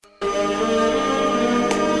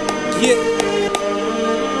Yeah.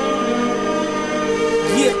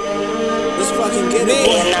 Yeah. Let's fucking get it.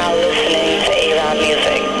 You're now listening to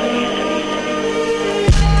AraabMUZIK.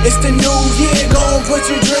 It's the new year, gon' put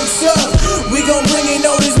your drinks up. We gon' bring in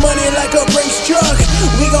all this money like a Brinks truck.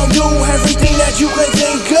 We gon' do everything that you can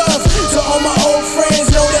think of. So all my old friends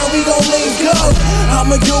know that we gon' link up.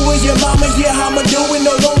 I'ma do it, your mama, yeah, I'ma do it.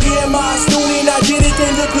 No longer am I a student, I did it,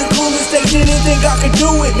 then look clueless. They didn't think I could do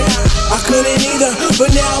it. I couldn't either,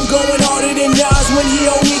 but now I'm going harder than Nas when he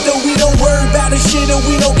on ether. We don't worry about the shit or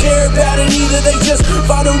we don't care about it either. They just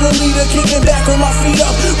follow the leader, kicking back with my feet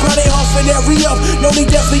up. Crying hard for that re-up. No, they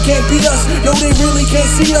definitely can't beat us. No, they really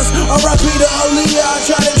can't see us. R.I.P. to Ayyyyyy, I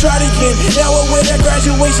tried again. Now I wear that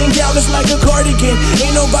graduation gown, it's like a cardigan.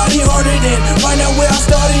 Ain't nobody harder than. Find out where I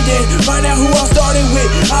started in. Find out who I started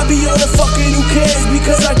with. I be on the fucking who cares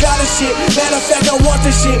because I got a shit. Matter of fact, I want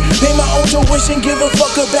the shit. Pay my own tuition, give a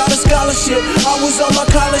fuck about a scholarship. I was on my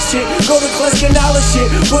college shit. Go to class, get knowledge shit.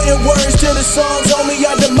 Putting words to the songs on me,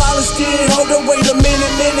 I demolished it. Hold on, wait a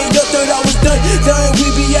minute. You thought I was done. We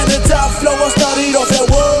be at the top floor. I started off at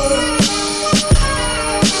what?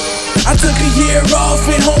 I took a year off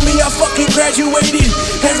and homie, I fucking graduated.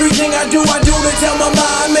 Everything I do to tell my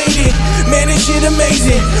mom I made it. Man, this shit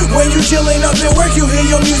amazing. When you chillin' up at work, you hear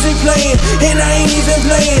your music playing, and I ain't even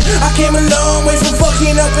playing. I came a long way from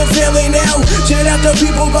fucking up and failing now. Shout out the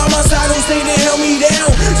people by my side who stay to help me down.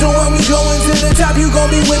 So when we going to the top, you gon'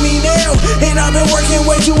 be with me now. And I've been working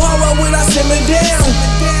way too hard, why would I simmer down?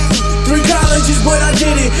 3 colleges, but I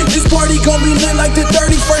did it. This party gon' be lit like the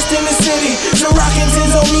 31st in the city. So rockin'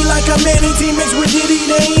 tins on me like I'm Manny mixed with Diddy.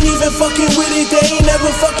 They ain't even fucking with it, they ain't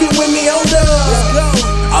never fucking with me. Hold up,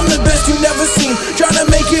 I'm the best you never seen. Tryna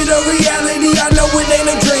make it a reality, I know it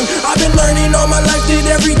ain't a dream. I've been learning all my life that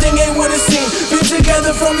everything ain't what it seems. Been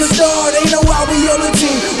together from the start, ain't know why we on the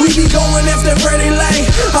team. We be going after Freddie Lane.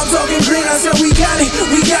 I'm talking green, I said we got it,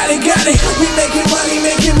 we got it, got it. We making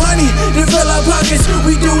money, to fill our pockets.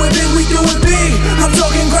 We do it big, we do it big. I'm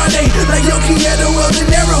talking grande, like Yoki at the El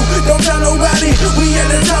Dinero. Don't tell nobody, we at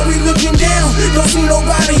the top, we looking down. Don't see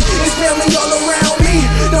nobody, it's family all around me.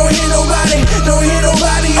 Don't hear nobody, don't hear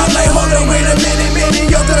nobody. I'm like, hold on, wait a minute,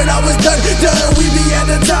 yo thought I was done. We be at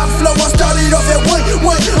the top floor, I started off at one.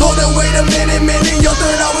 Hold on, wait a minute, yo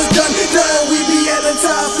thought I was done. We be at the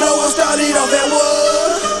top floor, I started off at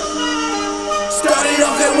one. Started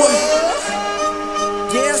off at one.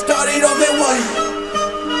 Yeah, started off at one.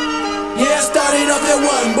 Yeah, started off at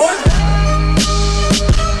one, boy.